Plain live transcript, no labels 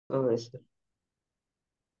Oh, yes, sir.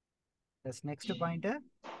 This next point,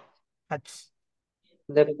 H.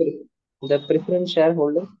 The preference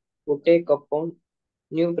shareholder would take upon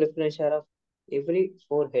new preference share of every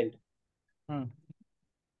four held.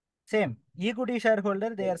 Same. Equity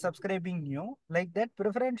shareholder, they are subscribing new. Like that,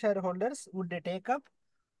 preference shareholders would take up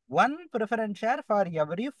one preference share for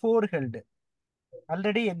every four held.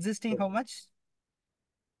 Already existing how much?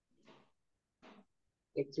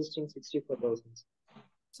 Existing 64,000.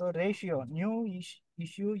 So ratio, new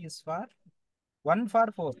issue is for 1 for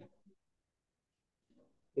 4.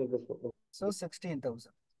 So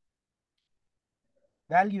 16,000.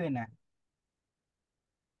 Value in a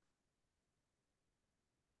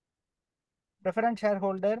preference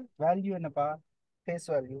shareholder value in a face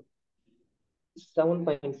value.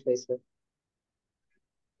 7.5, sir.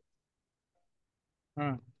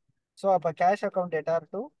 So up cash account data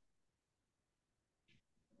to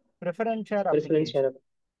preference share Preference application. share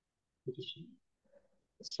application.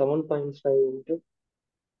 7.5 into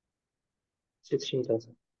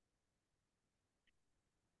 16,000.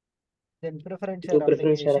 Then preference To share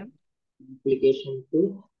preference share application. application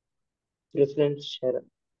to preference share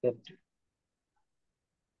capital.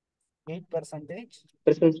 8%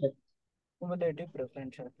 Preference share. cumulative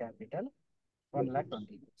preference share capital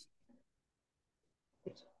 1,20,000.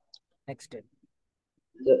 Next,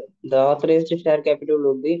 The authorized share capital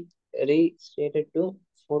will be restated to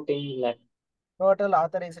 14 lakh. total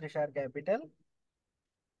authorized share capital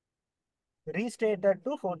restated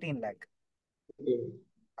to 14 lakh.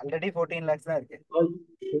 Already 14 lakhs. All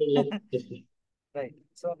 14 lakh. Yes, sir. Right.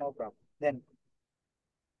 So no problem. Then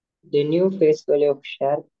The new face value of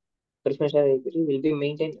share preference share equity will be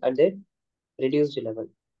maintained at the reduced level.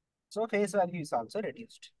 so face value is also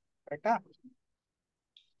reduced. Right?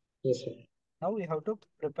 Yes, sir. Now we have to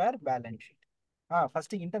prepare balance sheet.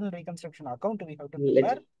 First internal reconstruction account we have to Let's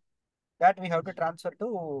prepare. That we have to transfer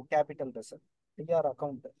to capital reserve. TR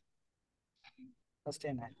account. First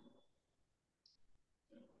in hand.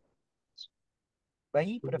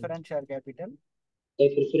 By preference share capital. the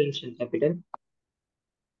preferential capital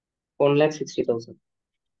 1,60,000.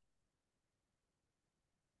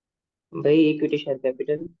 By equity share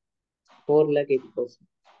capital 4,80,000.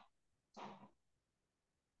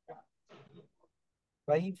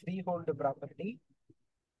 By freehold property.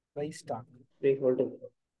 By stock. Freeholder.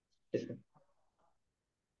 Yes, sir.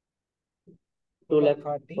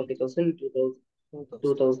 2,40,000. 2,40,000, 2,000.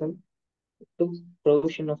 2,000 to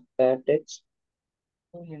provision of bad debts.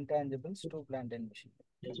 2 intangibles, 2 plant and machinery.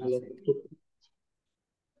 As Can I well say? as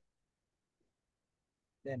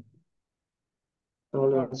Then, all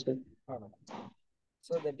hold answer. on.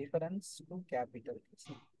 So the difference to capital is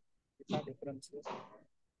the difference is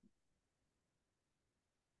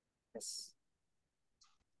yes.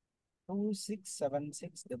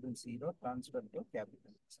 267600 transfer to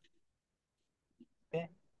capital. Okay.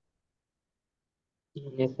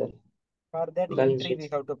 Yes, sir. For that Balance entry we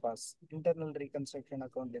sheets. have to pass internal reconstruction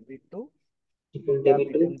account debit to Equal debit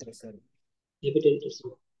capital to reserve. capital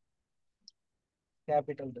reserve.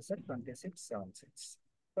 Capital reserve 2676.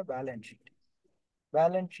 The balance sheet.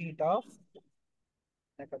 Balance sheet of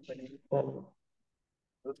the company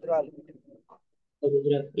Rudra Limited.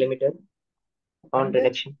 Limited on And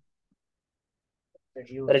reduction.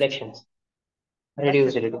 reduced. Reductions.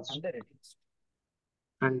 Reduction Reduced. and reduced.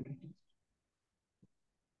 And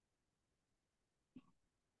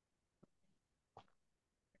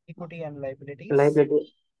Equity and liabilities.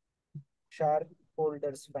 liability.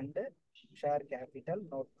 Shareholders fund. Share capital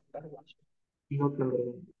note number 1. Note number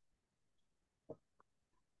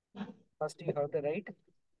 1. First you have to write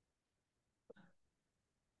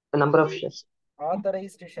The number of shares.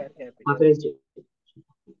 authorized share capital Authorized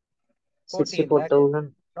 14 lakh.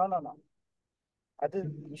 64,000. No. That is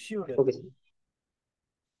issued. Okay, sir.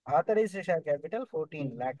 Authorized share capital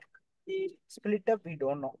 14 lakh. Split up we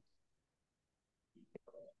don't know.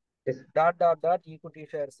 Yes. Equity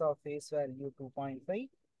shares of face value 2.5.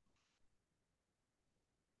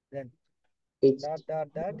 Then Each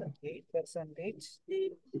 8% preference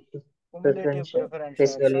cumulative share preference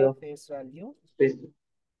face shares value of of face value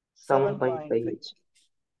 7.5 7.5. each.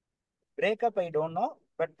 Breakup I don't know,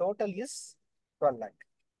 but total is 12 lakh.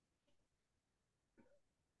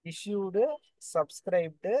 Issued,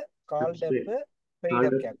 subscribed, called up, Subscribe. paid up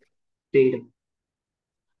Order capital. paid.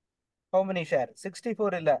 How many shares?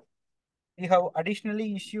 64 illa. We have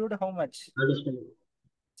additionally issued how much? Additional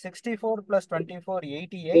 64 plus 24,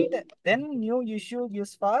 88. Then new issue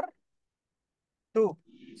is for 2.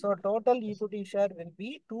 So total equity share will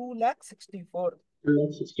be 2 lakh 64.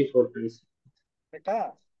 64 price.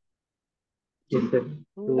 Beta. Yes, sir.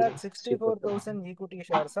 2,64,000 equity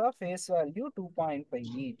shares of face value 2.5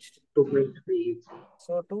 each. 2.3.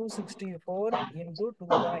 So 264 into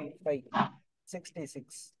 2.5,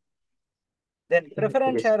 66. Then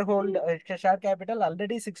preference Yes. shareholder share capital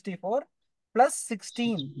already 64 plus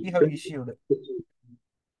 16 we have issued.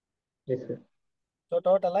 Yes, sir. So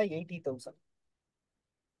total 80,000.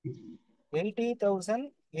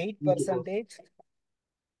 80,000, 8%.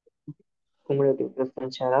 Cumulative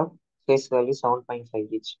preference share of face value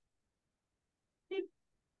 7.5 each.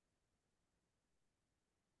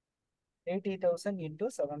 80,000 into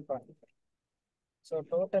 7.5. So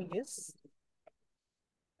total is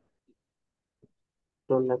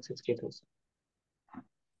 12,60,000.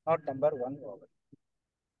 note number 1 over.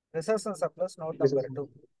 Reserves and surplus note This number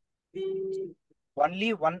is 2.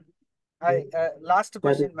 Only one. Last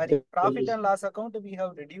question, Mary. Profit and loss account we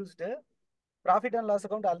have reduced. Profit and loss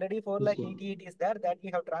account already 4,88 is there that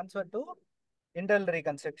we have transferred to internal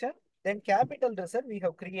reconstruction. Then capital reserve we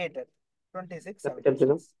have created capital reserve.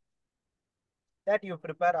 2676. That you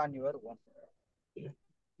prepare on your own.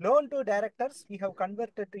 Loan to directors we have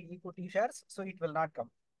converted to equity shares, so it will not come.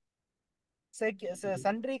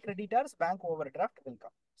 Sundry creditors bank overdraft will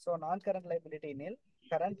come. So non-current liability nil,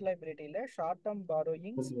 current liability le short-term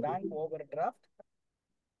borrowings bank overdraft.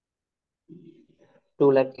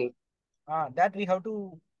 2 lakh 8. That we have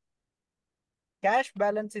to. Cash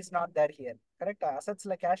balance is not there here. Correct. Assets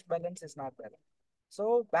like cash balance is not there.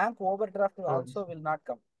 So bank overdraft also will not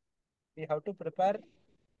come. We have to prepare.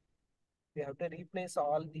 We have to replace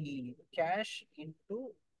all the cash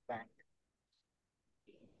into bank.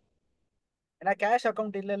 And a cash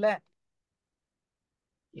account illala.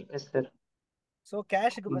 Yes, sir. So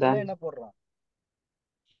cash ku badala Bank. enna podrom?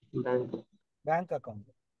 Bank. Bank account.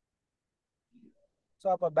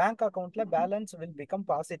 So a bank account la balance will become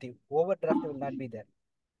positive. Overdraft will not be there.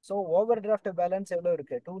 So overdraft balance evlo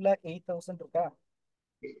irukku? 2,08,000 iruka.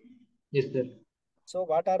 Yes, sir. So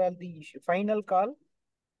what are all the issue? Final call.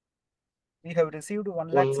 We have received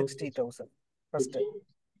 1,60,000 first.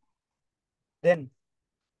 Then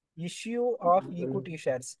issue of equity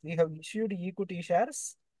shares. We have issued equity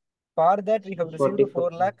shares. For that we have received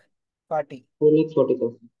 4 lakh 40. 4 lakh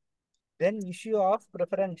 40,000. Then issue of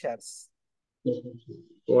preference shares. Yes, sir.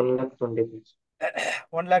 1 lakh 20,000.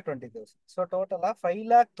 1,20,000. So total of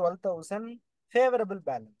 5,12,000 favorable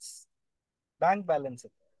balance. Bank balance.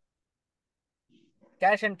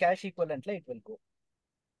 Cash and cash equivalent it will go.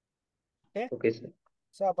 Okay. Okay, sir.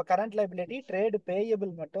 So அப்ப current liability trade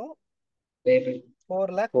payable மட்டும் Payable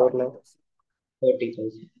 4,40,000.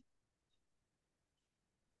 4,30,000.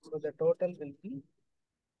 So the total will be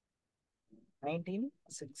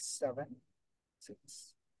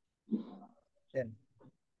 19,676. Then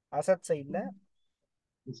asset side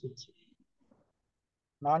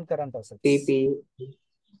non-current assets. PPE.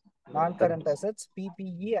 Non-current assets,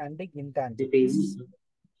 PPE and intangibles. PPE.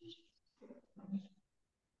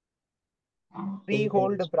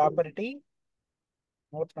 Freehold property,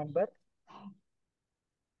 note number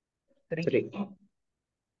 3. 3.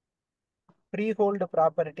 Freehold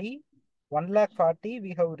property, 1,40,000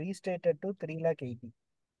 we have restated to 3,80,000.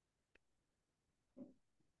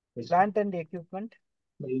 Yes, Plant and equipment,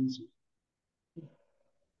 yes.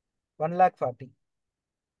 1,40,000.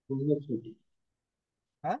 1,40,000.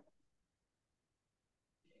 Huh?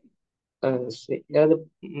 Yeah, the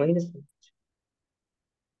minus.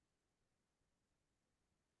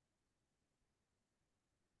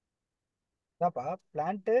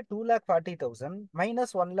 Plant 2,40,000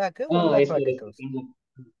 minus 1 lakh, Yes, sir. 1,40,000.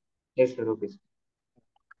 Yes, sir. Okay.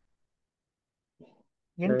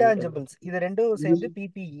 Intangibles, இது ரெண்டும் சேர்ந்து Yes,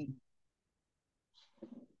 PPE.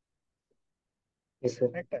 sir.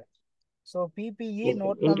 Right? So PPE Yes, sir.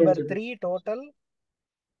 note number 3 total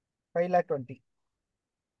 5,20,000.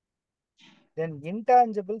 Then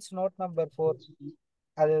intangibles note number 4.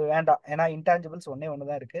 அது வேண்டாம் ஏன்னா intangibles ஒன்னே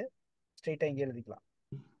தான் இருக்கு. ஸ்ட்ரெயிட்டா இங்கே எழுதிக்கலாம்.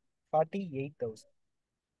 48,000.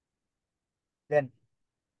 Then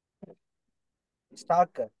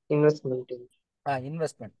stock. Investment.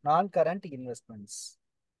 Investment. Non-current investments.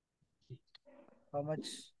 How much?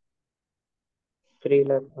 3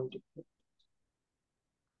 lakh 20.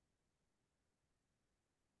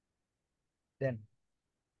 Then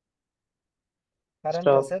current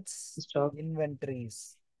Stock. assets, Stock. inventories.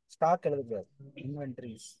 Stock எழுதுங்க.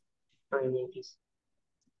 Inventories.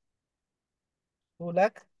 2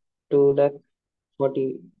 lakh 2 lakh 40.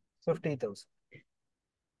 50,000.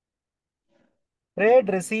 Trade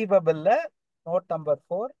receivable note number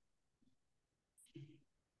 4.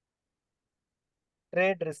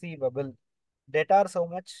 Trade receivable. Debtors how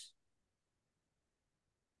much?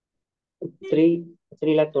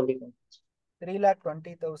 3 lakh 20.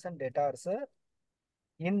 3,20,000 debtors.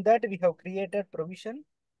 In that we have created provision.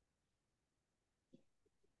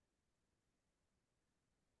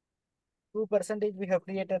 Two percentage we have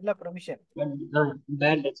created la provision.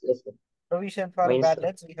 Bad debts, yes, sir. Provision for Minus bad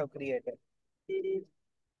debts we have created.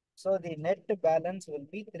 So the net balance will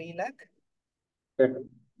be 3,13,600.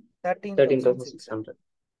 13,600.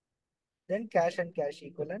 Then cash and cash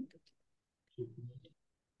equivalent.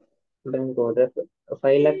 Bank order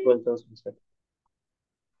 5,12,000, sir.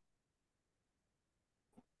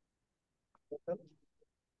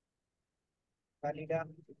 Valida.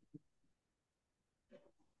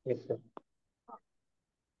 Yes, sir.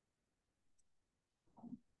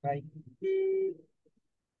 Bye.